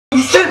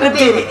shouldn't have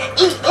did it.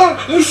 Eating,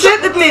 you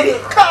shouldn't have did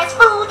it. Fast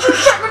food, you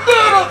shouldn't have did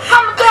it.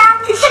 Coming down,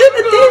 you shouldn't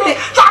have did it.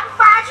 Dropping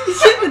fries, you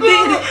shouldn't have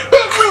did it.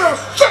 Big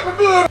wheels, shouldn't have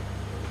did it.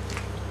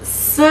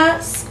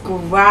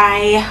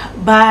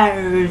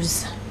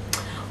 Subscribers,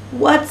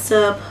 what's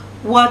up,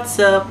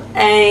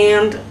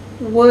 and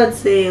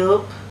what's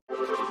up,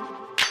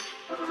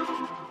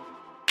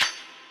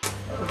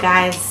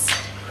 guys?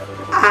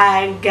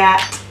 I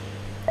got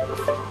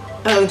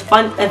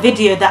a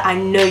video that I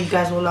know you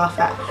guys will laugh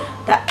at,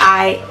 that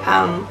I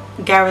am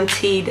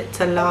guaranteed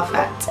to laugh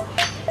at,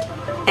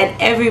 and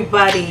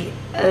everybody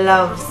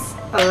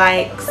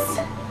likes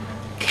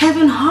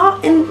Kevin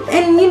Hart, and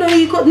you know,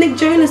 you got Nick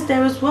Jonas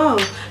there as well.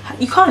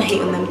 You can't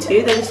hate on them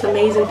too. They're just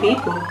amazing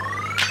people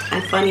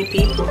and funny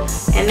people.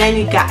 And then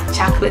you got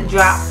Droppa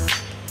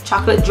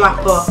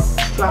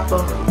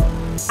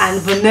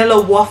and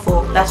Vanilla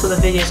Waffle. That's what the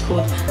video is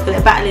called. So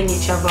they're battling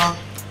each other,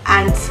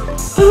 and it's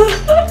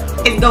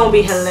gonna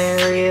be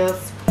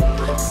hilarious.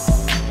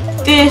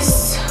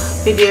 This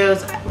video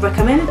is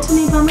recommended to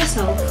me by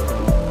myself,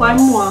 by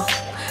moi,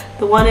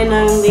 the one and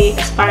only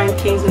Aspiring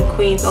Kings and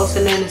Queens,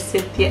 also known as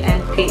Cynthia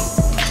NP.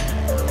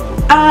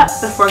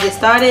 Before I get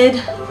started,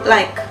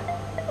 like,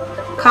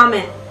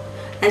 comment,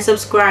 and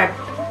subscribe.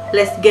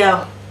 Let's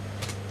go.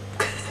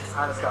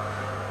 Alright, let's go.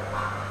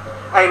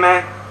 Hey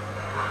man,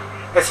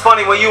 it's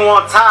funny when you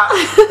on top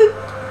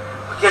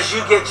because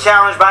you get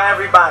challenged by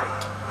everybody.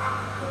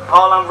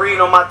 All I'm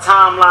reading on my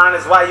timeline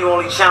is why you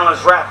only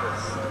challenge rappers.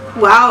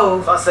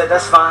 Wow. So I said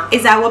that's fine.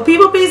 Is that what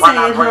people be Why saying,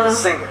 not bring the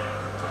singer?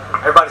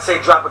 Everybody say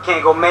Droppa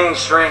can't go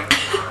mainstream.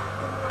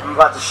 I'm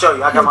about to show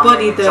you. I got my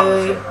body man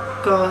though.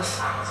 Gosh.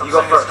 So you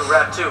go first. To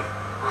rap too.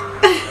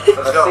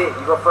 Let's go. See it.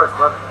 You go first,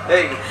 brother.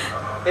 Hey.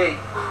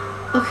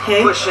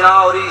 Okay. Pushing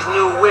all these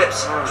new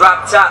whips,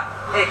 drop top,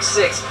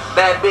 X6,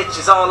 bad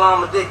bitches all on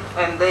my dick,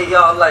 and they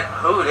all like,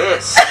 who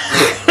this?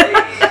 Hey,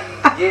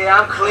 yeah,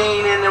 I'm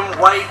clean in them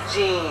white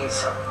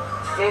jeans,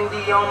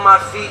 Fendi on my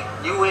feet,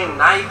 you in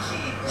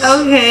Nikes.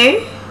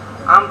 Okay.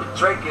 I'm the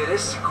Drake of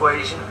this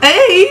equation.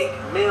 Hey.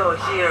 Mill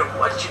here,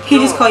 what you He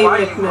doing? just called you Why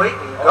Mick you Mill. waiting?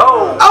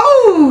 Go.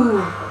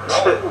 Oh.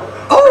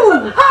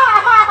 Oh.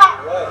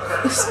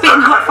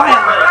 Spitting hot fire.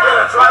 Fire.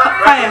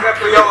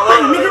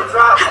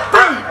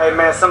 Hey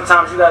man,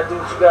 sometimes you gotta do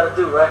what you gotta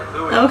do, right?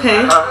 Okay.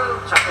 I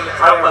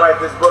didn't write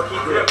this book, he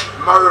did.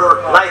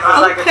 Murder. Life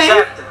is like a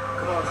chapter.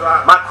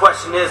 My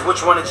question is,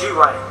 which one did you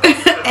write?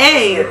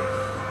 Hey.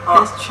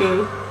 That's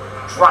true.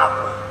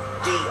 Droppa.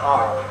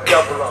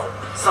 D-R-O-O.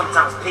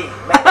 Sometimes P.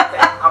 Matter of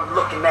fact, I'm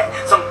looking at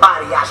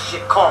somebody I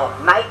should call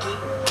Nike.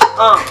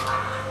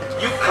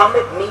 You come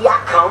at me, I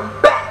come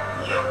back.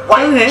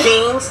 White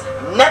jeans,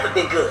 never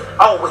been good.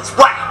 Always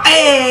white.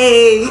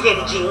 Hey.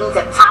 Skinny jeans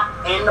at top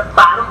and the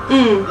bottom.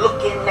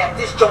 Looking at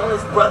this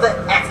Jonas Brother,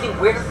 asking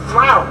where to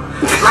throttle.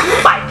 Like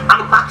a bike,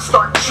 I'm about to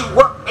start you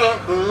up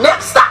and never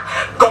stop.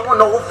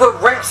 Going over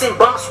ramps and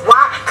bumps.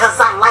 Why? Cause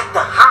I like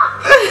the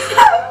hop.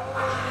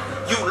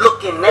 You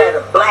looking at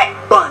a black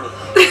bunny.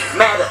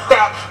 Matter of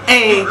fact,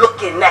 you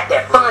looking at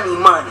that funny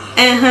money.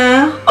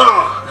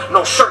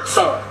 No shirts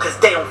on, cause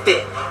they don't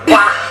fit.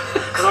 Why?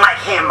 Cause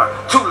Mike Hammer,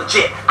 too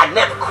legit, I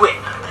never quit.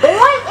 Boy,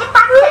 if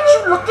I catch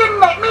you looking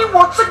at me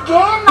once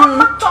again,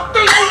 I'ma talk to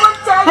you and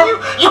tell you,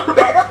 you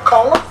better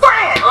call a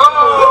friend.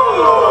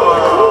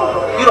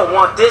 You don't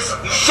want this,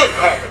 you shouldn't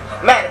have it.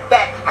 Matter of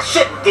fact, I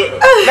shouldn't have did it.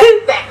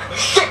 Matter of fact, you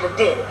shouldn't have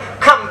did it.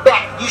 Coming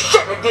back, you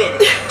shouldn't have did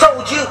it.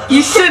 Told you, You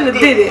shouldn't have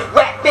did it.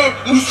 Rapping,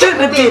 you shouldn't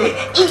have did it.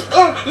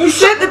 Eating, you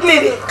shouldn't have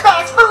did it.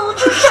 Fast food,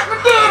 you shouldn't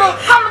have did it.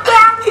 Coming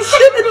down, you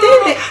shouldn't have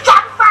did it.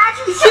 Dropping fries,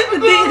 you shouldn't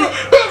have did it.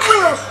 Big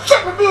wheels,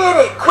 shouldn't have did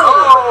it. Quit it.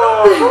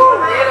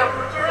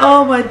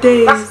 Oh my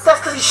days. That's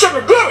because he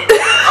shouldn't have did it.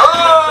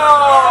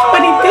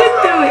 But he did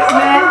do it,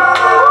 man.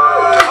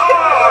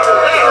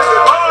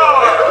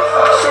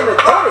 Shouldn't have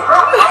did it.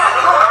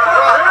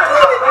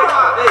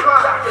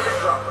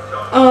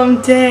 I'm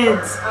dead.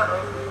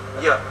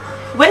 Yeah.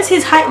 Where's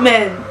his hype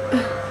man?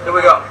 Here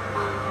we go.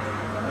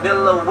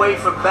 Little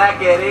Wafer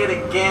back at it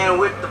again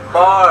with the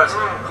bars.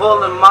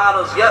 Pulling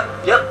models, yep,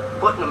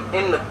 putting them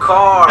in the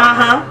car.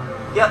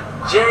 Yep,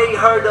 Jay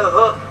heard the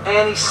hook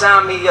and he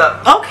signed me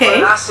up.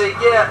 Okay. But I said,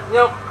 yeah,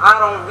 I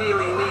don't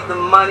really need the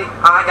money.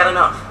 I got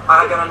enough.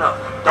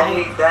 Don't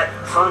need that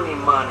funny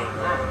money.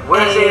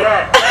 Where's it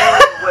at?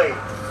 Wait,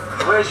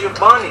 where's your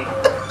bunny?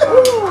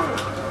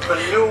 The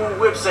new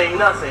whips ain't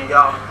nothing,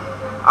 y'all.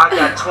 I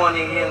got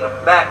 20 in the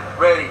back,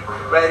 ready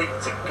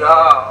to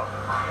go.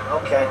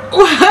 Okay.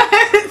 What?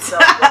 This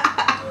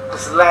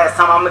is the last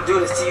time I'm gonna do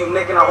this to you,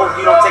 Nick, and I hope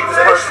you don't take this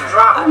personal.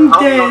 I'm I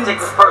hope you dead. don't take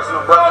this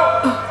personal,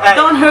 brother. Hey,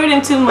 Don't hurt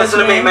him too much, listen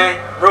to me, man.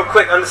 Real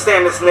quick,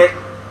 understand this, Nick.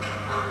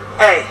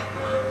 Hey,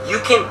 you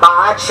can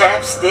buy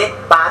chapstick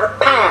by the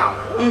pound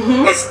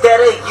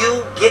instead of you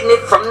getting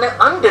it from the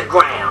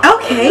underground.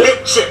 Okay.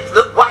 Lip chips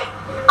look white.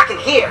 I can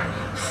hear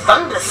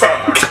thunder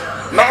sound.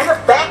 Matter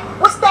of fact,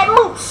 what's that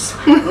moose?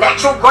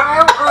 Natural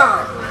ground.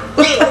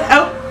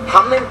 Yeah.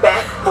 Coming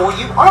back for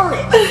you on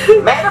it.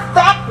 Matter of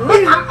fact,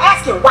 Nick, I'm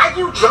asking why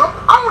you jump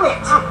on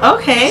it.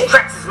 Okay. This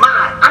tracks is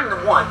mine. I'm the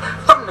one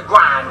from the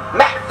grind.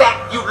 Matter of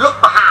fact, you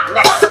look behind.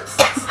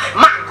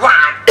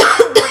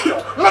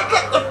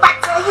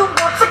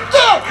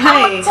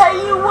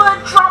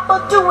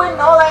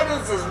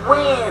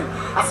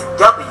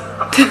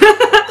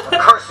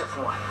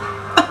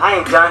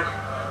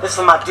 is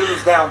for my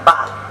dudes down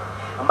bottom.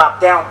 I'm about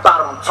down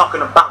bottom, I'm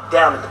talking about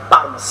down at the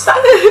bottom of the side.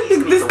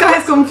 This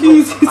guy's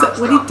confused. He's like,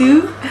 what'd he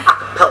do?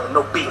 Acapella,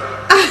 no beat.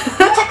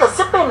 You take a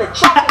zip in the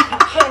jacket, you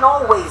can't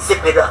always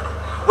zip it up.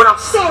 What I'm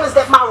saying is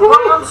that my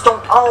rhymes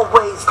don't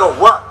always go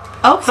up.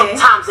 Okay.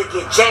 Sometimes they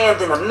get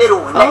jammed in the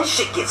middle and that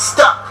shit gets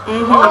stuck.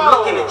 I'm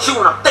looking at you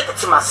and I'm thinking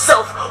to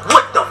myself,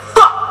 what the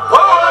fuck?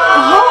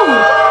 Oh,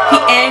 he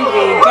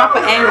angry.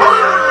 Droppa angry.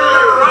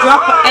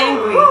 Droppa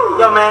angry.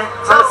 Yo man,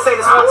 I'm gonna say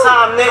this one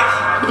time, Nick.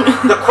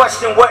 The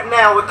question, what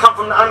now, would come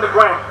from the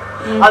underground.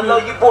 I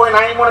love you, boy, and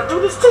I ain't wanna do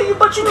this to you,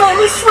 but you made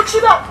me switch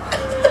it up.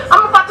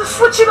 I'm about to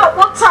switch it up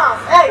one time.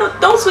 Hey,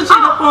 Don't switch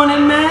it up on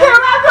him, man. here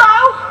I go.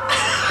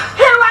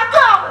 Here I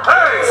go.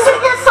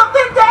 Singing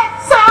something that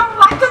sounds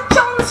like a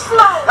Jonas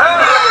flow.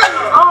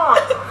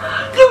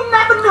 You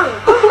never knew.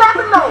 You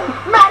never know.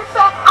 Matter of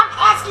fact, I'm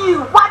asking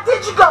you, why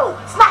did you go?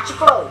 Snatch your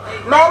flow.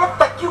 Matter of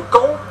fact, you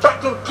go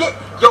back and get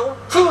your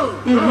team.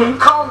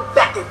 Come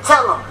back and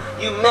tell them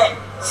you met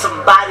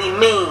somebody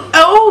mean.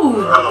 Oh.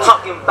 I'm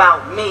talking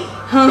about me.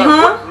 That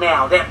work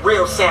now, that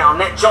real sound,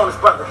 that Jonas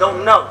Brothers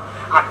don't know.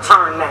 I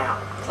turn now.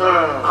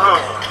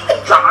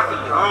 Drop it.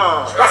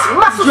 That's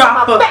muscles on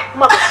my back,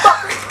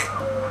 motherfucker.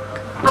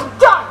 I'm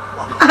done.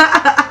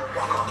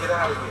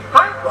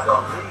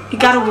 You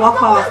gotta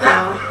walk off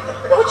now.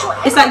 Which way?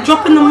 It's like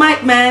dropping the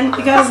mic, man. You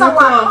gotta That's not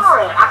walk where our off. car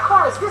at. Our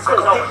car is this way,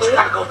 though, kid.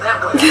 Go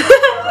that way.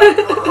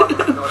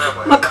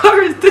 My car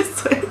is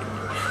this way.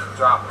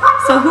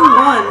 So who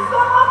won?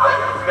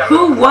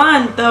 Who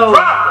won though?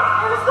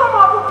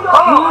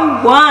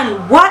 Who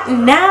won? What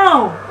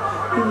now?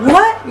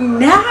 What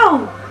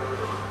now?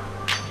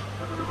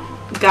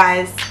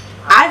 Guys,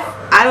 I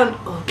don't,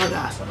 oh my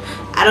gosh,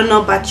 I don't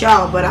know about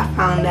y'all, but I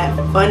found that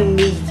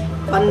funny.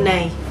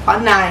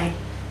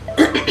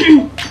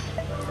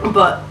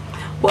 But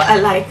what I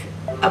like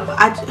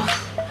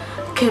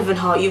Kevin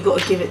Hart, you've got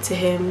to give it to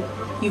him.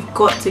 You've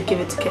got to give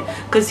it to Kevin,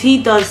 because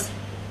he does,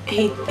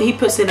 he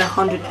puts in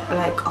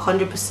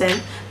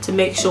 100% to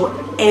make sure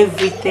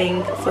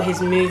everything for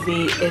his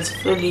movie is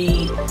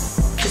fully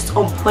just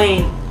on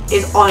point,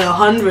 is on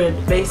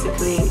 100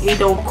 basically. He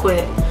don't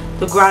quit,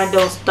 the grind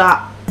don't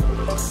stop,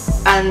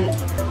 and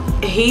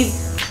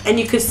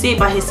you can see it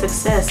by his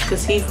success,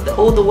 because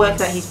all the work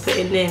that he's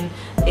putting in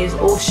is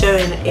all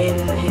showing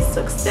in his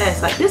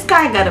success. Like, this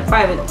guy got a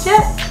private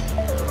jet.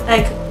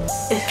 Like,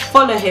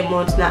 follow him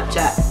on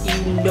Snapchat, you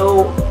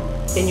know,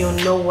 and you'll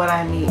know what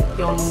I mean.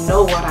 You'll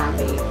know what I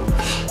mean.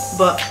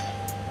 But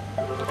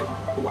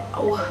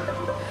wow,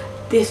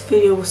 this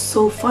video was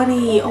so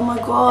funny. Oh my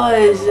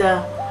gosh,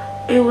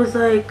 it was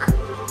like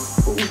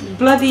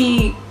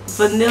bloody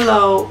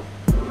vanilla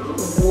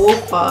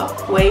wafer.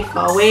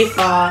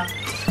 I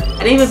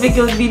didn't even think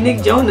it would be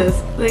Nick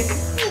Jonas. Like,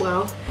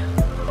 wow.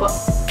 But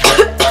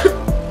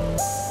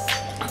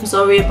I'm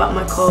sorry about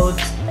my cold.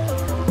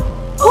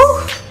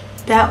 Oh,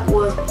 that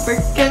was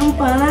freaking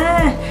fun.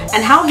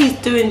 And how he's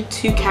doing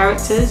two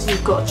characters.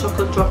 You've got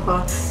Chocolate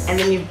Droppa and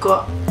then you've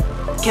got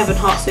Kevin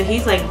Hart. So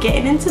he's like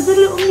getting into the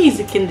little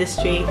music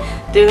industry,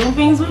 doing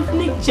things with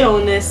Nick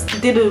Jonas.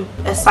 Did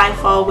a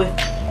cypher with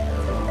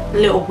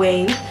Lil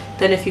Wayne.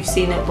 Don't know if you've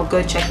seen it, but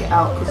go check it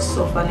out because it's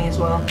so funny as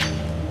well.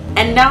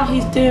 And now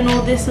he's doing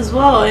all this as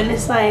well, and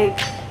it's like,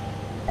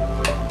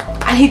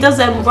 and he does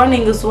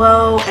running as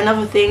well and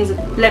other things.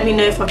 Let me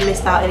know if I've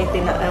missed out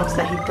anything else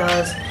that he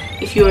does.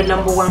 If you're a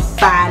 #1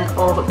 fan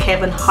of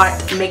Kevin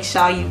Hart, make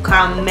sure you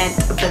comment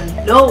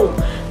below.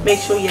 Make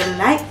sure you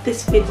like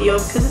this video,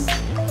 because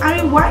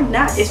I mean, why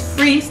not? It's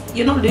free,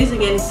 you're not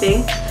losing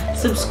anything.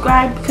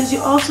 Subscribe because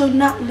you're also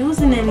not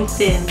losing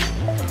anything.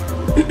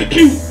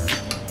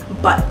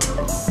 But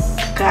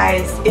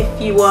guys,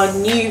 if you are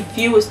new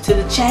viewers to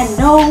the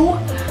channel,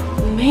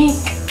 make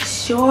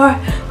sure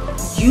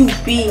you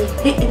be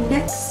hitting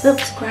that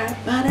subscribe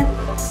button.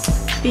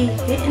 Be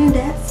hitting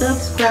that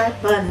subscribe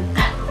button.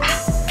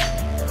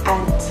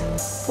 And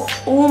for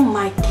all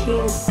my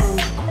kings and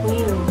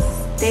queens,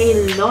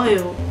 stay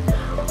loyal.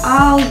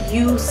 All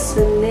you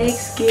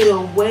snakes, get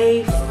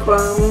away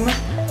from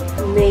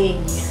me.